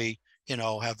actually,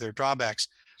 have their drawbacks.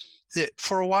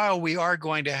 For a while, we are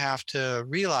going to have to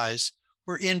realize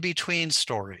we're in between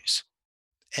stories.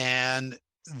 And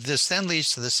this then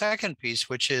leads to the second piece,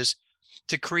 which is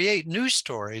to create new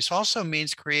stories also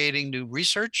means creating new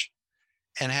research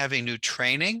and having new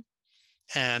training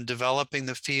and developing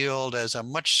the field as a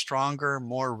much stronger,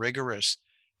 more rigorous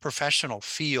professional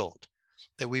field,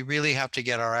 that we really have to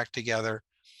get our act together,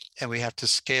 and we have to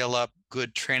scale up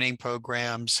good training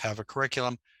programs, have a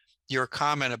curriculum. Your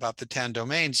comment about the 10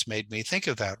 domains made me think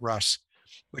of that, Russ,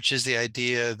 which is the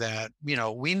idea that,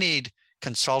 we need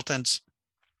consultants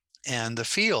and the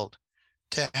field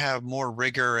to have more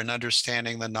rigor in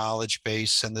understanding the knowledge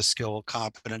base and the skill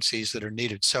competencies that are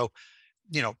needed. So,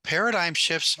 paradigm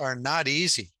shifts are not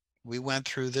easy. We went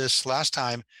through this last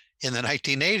time in the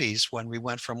 1980s when we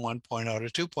went from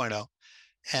 1.0 to 2.0.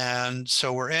 And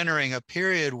so we're entering a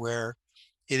period where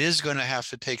it is going to have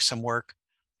to take some work.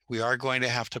 We are going to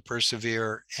have to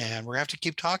persevere, and we're going to have to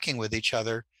keep talking with each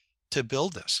other to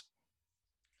build this.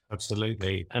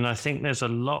 Absolutely. And I think there's a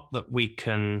lot that we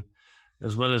can,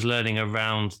 as well as learning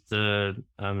around the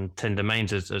 10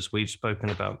 domains, as we've spoken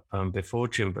about before,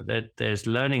 Jim, but there's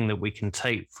learning that we can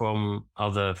take from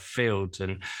other fields.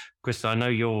 And Krista, I know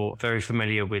you're very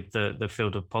familiar with the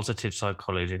field of positive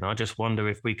psychology, and I just wonder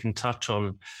if we can touch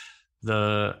on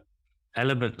the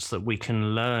elements that we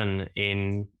can learn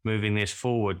in moving this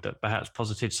forward that perhaps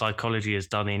positive psychology has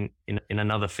done in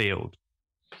another field.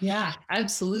 Yeah,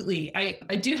 absolutely.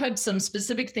 I do have some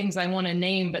specific things I want to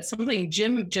name, but something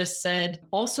Jim just said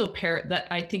also that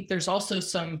I think there's also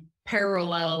some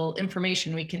parallel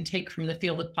information we can take from the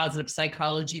field of positive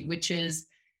psychology, which is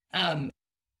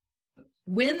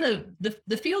when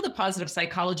the field of positive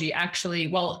psychology actually,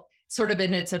 well, sort of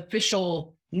in its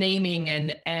official naming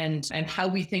and how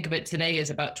we think of it today is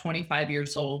about 25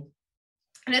 years old.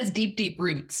 And has deep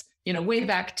roots, way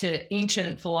back to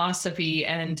ancient philosophy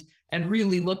and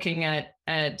really looking at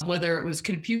whether it was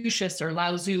Confucius or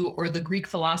Lao Tzu or the Greek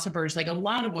philosophers. Like a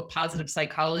lot of what positive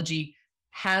psychology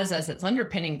has as its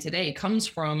underpinning today comes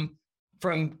from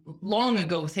long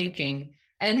ago thinking,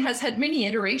 and has had many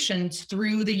iterations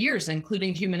through the years,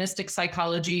 including humanistic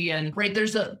psychology. And right,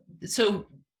 so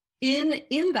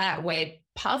in that way,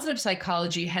 positive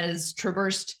psychology has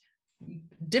traversed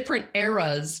different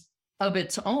eras of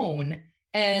its own.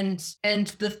 And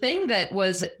the thing that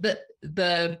was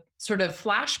the sort of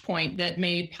flashpoint that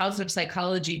made positive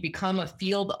psychology become a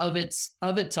field of its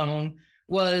own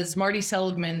was Marty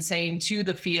Seligman saying to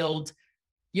the field,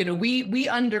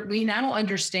 we now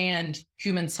understand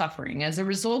human suffering as a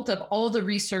result of all the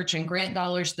research and grant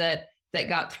dollars that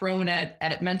got thrown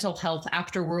at mental health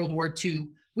after World War II.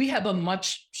 We have a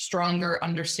much stronger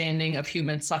understanding of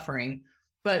human suffering,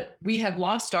 but we have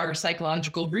lost our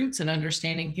psychological roots in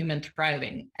understanding human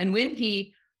thriving. And when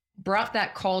he brought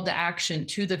that call to action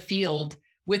to the field,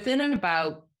 within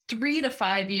about 3 to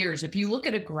 5 years, if you look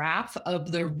at a graph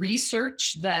of the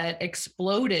research that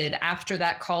exploded after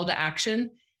that call to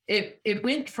action, it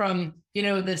went from,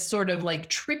 this sort of like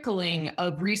trickling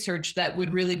of research that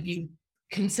would really be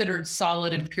considered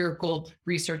solid empirical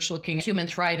research looking at human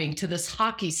thriving to this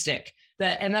hockey stick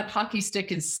that hockey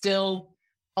stick is still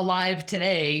alive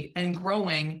today and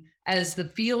growing as the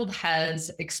field has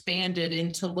expanded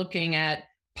into looking at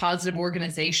positive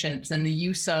organizations and the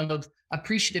use of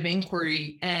appreciative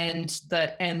inquiry and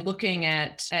looking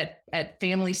at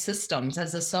family systems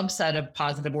as a subset of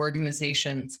positive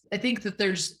organizations. I think that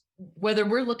whether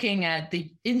we're looking at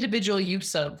the individual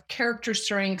use of character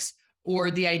strengths or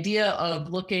the idea of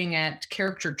looking at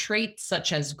character traits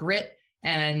such as grit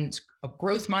and a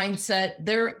growth mindset,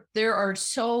 there are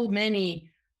so many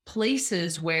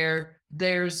places where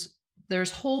there's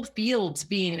whole fields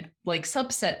being like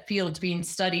subset fields being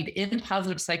studied in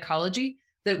positive psychology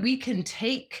that we can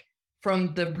take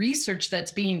from the research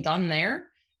that's being done there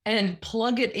and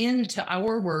plug it into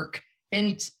our work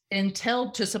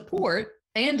until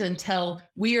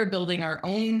we are building our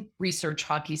own research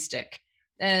hockey stick.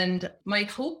 And my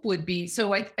hope would be,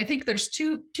 so I think there's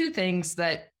two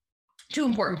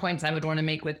important points I would want to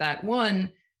make with that.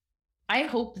 One, I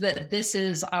hope that this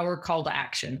is our call to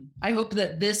action. I hope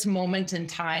that this moment in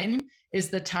time is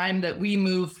the time that we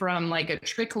move from like a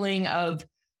trickling of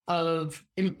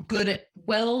good,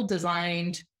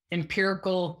 well-designed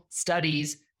empirical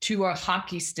studies to a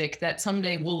hockey stick that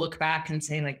someday we'll look back and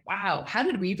say like, wow, how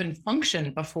did we even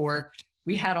function before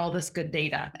we had all this good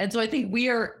data? And so I think we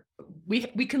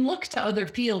can look to other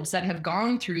fields that have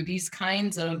gone through these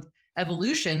kinds of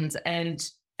evolutions and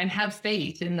have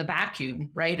faith in the vacuum,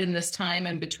 right, in this time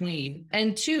in between.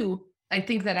 And two, I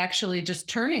think that actually just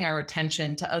turning our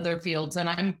attention to other fields, and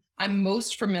I'm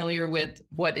most familiar with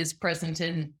what is present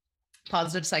in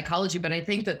positive psychology, but I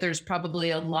think that there's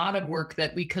probably a lot of work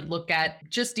that we could look at,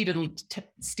 just even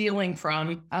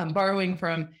borrowing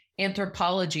from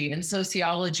anthropology and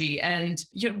sociology. And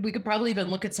we could probably even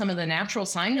look at some of the natural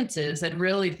sciences and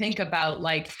really think about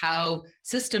like how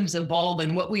systems evolve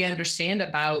and what we understand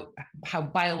about how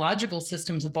biological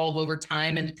systems evolve over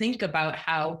time, and think about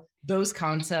how those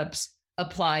concepts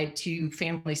apply to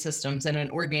family systems in an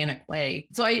organic way.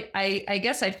 So I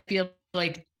guess I feel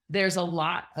like there's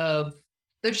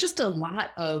just a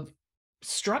lot of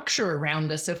structure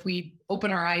around us if we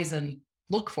open our eyes and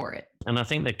look for it. And I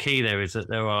think the key there is that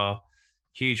there are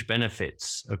huge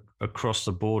benefits across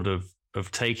the board of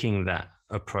taking that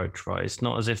approach, right? It's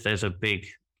not as if there's a big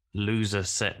loser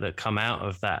set that come out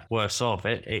of that worse off.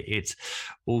 It's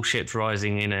all ships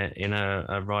rising in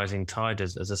a rising tide,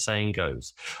 as the saying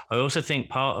goes. I also think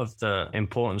part of the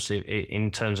importance in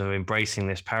terms of embracing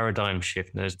this paradigm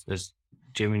shift, and as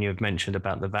Jim and you have mentioned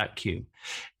about the vacuum,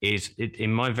 is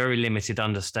in my very limited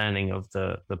understanding of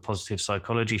the positive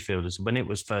psychology field, is when it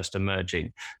was first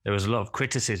emerging, there was a lot of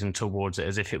criticism towards it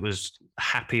as if it was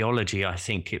happyology, I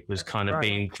think it was kind of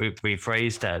being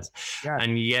rephrased as. Yeah.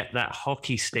 And yet that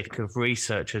hockey stick of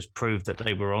research has proved that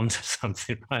they were onto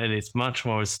something, right? And it's much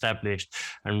more established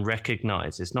and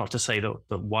recognized. It's not to say that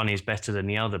one is better than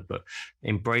the other, but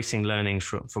embracing learnings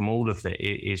from all of it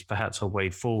is perhaps a way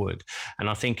forward. And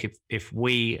I think if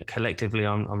we collectively,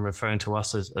 I'm referring to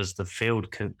us as the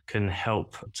field, can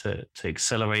help to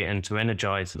accelerate and to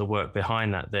energize the work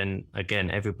behind that, then again,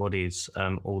 everybody's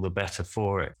all the better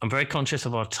for it. I'm very conscious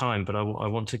of our time, but I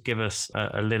want to give us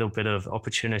a little bit of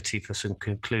opportunity for some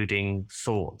concluding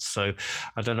thoughts. So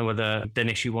I don't know whether,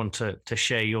 Dennis, you want to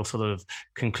share your sort of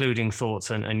concluding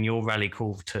thoughts and your rally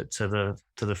call to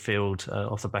the field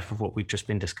off the back of what we've just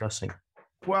been discussing.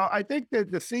 Well, I think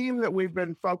that the theme that we've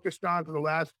been focused on for the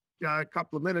last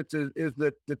couple of minutes is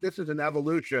that this is an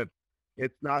evolution.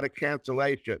 It's not a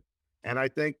cancellation. And I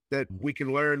think that we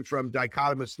can learn from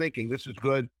dichotomous thinking. This is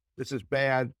good. This is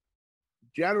bad.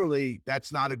 Generally,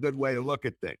 that's not a good way to look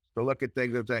at things. To look at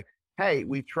things and say, hey,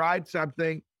 we tried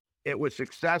something. It was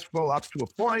successful up to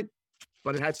a point,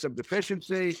 but it had some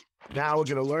deficiency. Now we're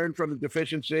going to learn from the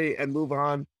deficiency and move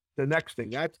on to the next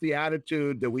thing. That's the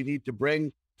attitude that we need to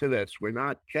bring to this. We're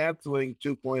not canceling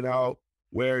 2.0.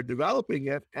 We're developing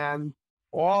it, and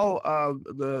all of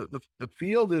the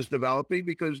field is developing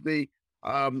because the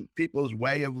people's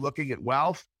way of looking at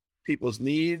wealth, people's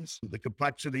needs, the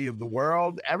complexity of the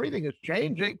world, everything is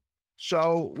changing.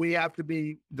 So we have to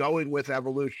be going with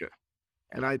evolution.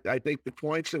 And I think the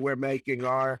points that we're making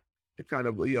are to kind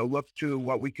of look to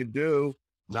what we can do,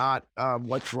 not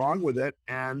what's wrong with it,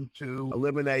 and to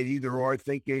eliminate either or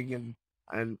thinking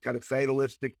and kind of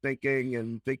fatalistic thinking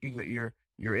and thinking that you're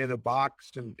in a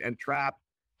box and trapped,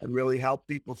 and really help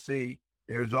people see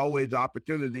there's always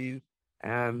opportunities,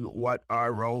 and what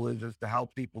our role is to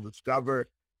help people discover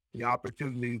the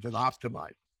opportunities and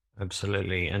optimize.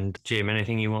 Absolutely. And Jim,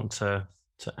 anything you want to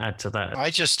add to that?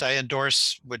 I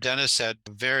endorse what Dennis said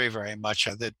very, very much.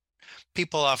 That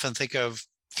people often think of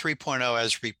 3.0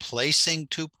 as replacing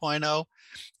 2.0.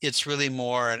 It's really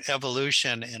more an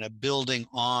evolution and a building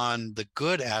on the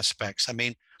good aspects. I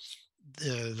mean,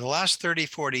 the last 30,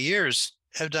 40 years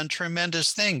have done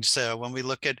tremendous things. When we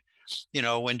look at,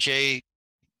 when Jay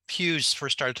Hughes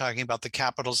first started talking about the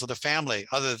capitals of the family,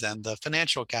 other than the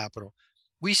financial capital,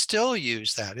 we still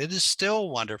use that. It is still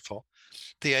wonderful.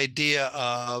 The idea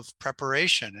of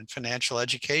preparation and financial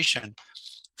education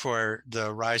for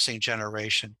the rising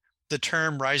generation. The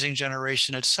term rising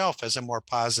generation itself as a more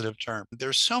positive term.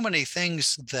 There's so many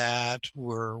things that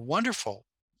were wonderful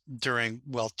during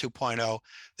Wealth 2.0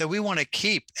 that we want to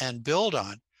keep and build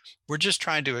on. We're just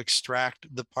trying to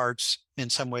extract the parts in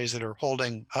some ways that are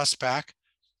holding us back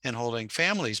and holding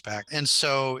families back. And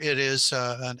so it is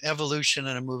an evolution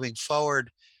and a moving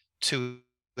forward to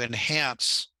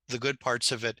enhance the good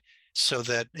parts of it, so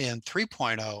that in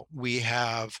 3.0, we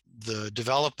have the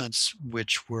developments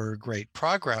which were great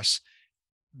progress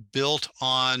built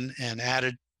on and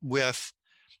added with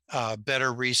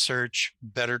better research,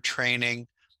 better training,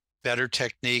 better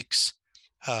techniques,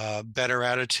 better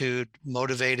attitude,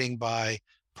 motivating by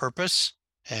purpose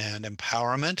and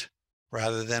empowerment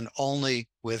rather than only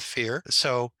with fear.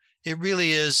 So it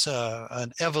really is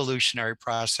an evolutionary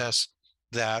process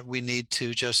that we need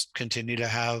to just continue to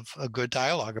have a good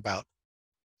dialogue about.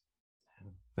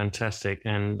 Fantastic.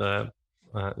 And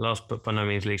last but by no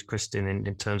means least, Kristin,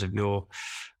 in terms of your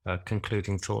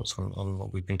concluding thoughts on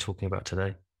what we've been talking about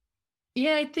today.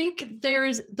 Yeah, I think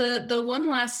there's the one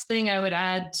last thing I would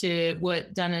add to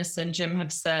what Dennis and Jim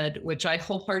have said, which I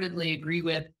wholeheartedly agree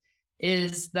with,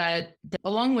 is that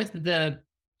along with the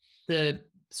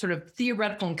sort of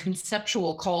theoretical and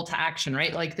conceptual call to action,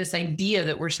 right? Like this idea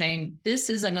that we're saying this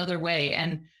is another way,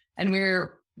 and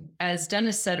we're, as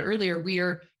Dennis said earlier,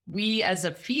 we as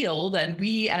a field and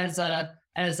we as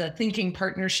a thinking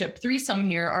partnership threesome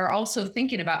here are also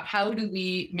thinking about how do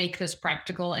we make this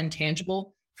practical and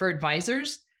tangible for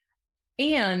advisors,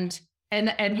 and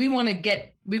we want to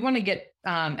get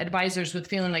advisors with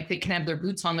feeling like they can have their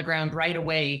boots on the ground right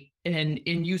away in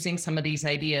using some of these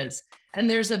ideas. And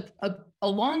there's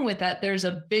along with that, there's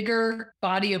a bigger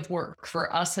body of work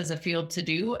for us as a field to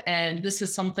do. And this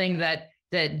is something that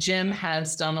Jim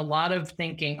has done a lot of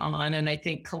thinking on, and I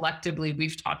think collectively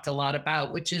we've talked a lot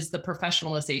about, which is the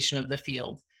professionalization of the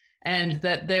field. And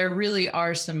that there really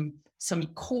are some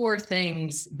core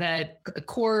things,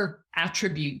 core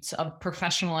attributes of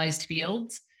professionalized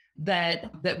fields that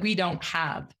we don't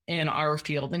have in our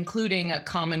field, including a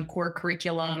common core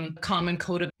curriculum, common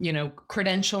code of,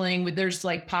 credentialing. There's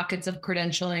like pockets of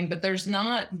credentialing, but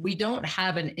we don't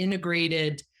have an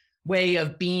integrated way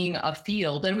of being a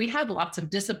field. And we have lots of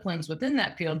disciplines within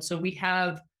that field. So we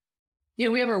have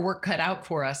our work cut out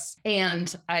for us.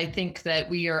 And I think that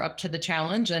we are up to the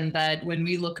challenge, and that when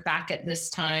we look back at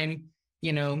this time,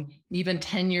 even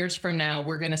 10 years from now,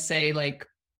 we're going to say, like,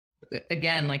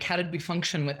 again, like, how did we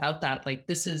function without that? Like,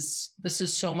 this is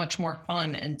so much more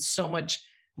fun and so much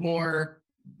more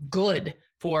good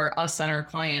for us and our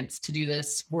clients to do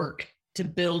this work to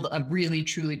build a really,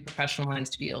 truly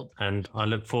professionalized field. And I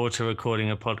look forward to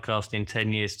recording a podcast in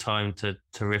 10 years' time to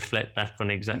reflect back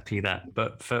on exactly that.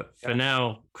 But for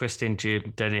now, Kristin,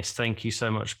 Jim, Dennis, thank you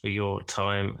so much for your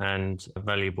time and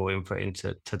valuable input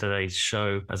into today's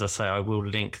show. As I say, I will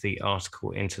link the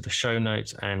article into the show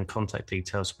notes and contact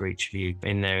details for each of you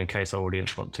in there in case our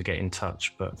audience want to get in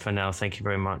touch. But for now, thank you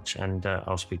very much, and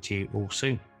I'll speak to you all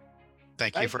soon.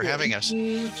 Thank you for having us.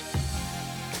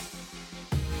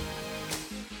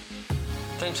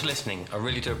 Thanks for listening. I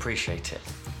really do appreciate it.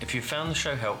 If you found the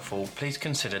show helpful, please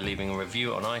consider leaving a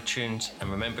review on iTunes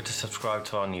and remember to subscribe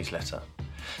to our newsletter.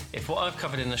 If what I've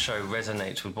covered in the show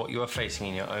resonates with what you are facing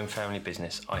in your own family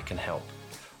business, I can help.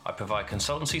 I provide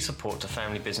consultancy support to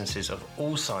family businesses of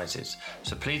all sizes,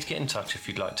 so please get in touch if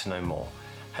you'd like to know more.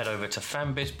 Head over to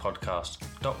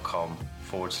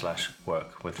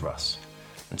fambizpodcast.com/work with Russ.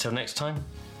 Until next time,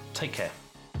 take care.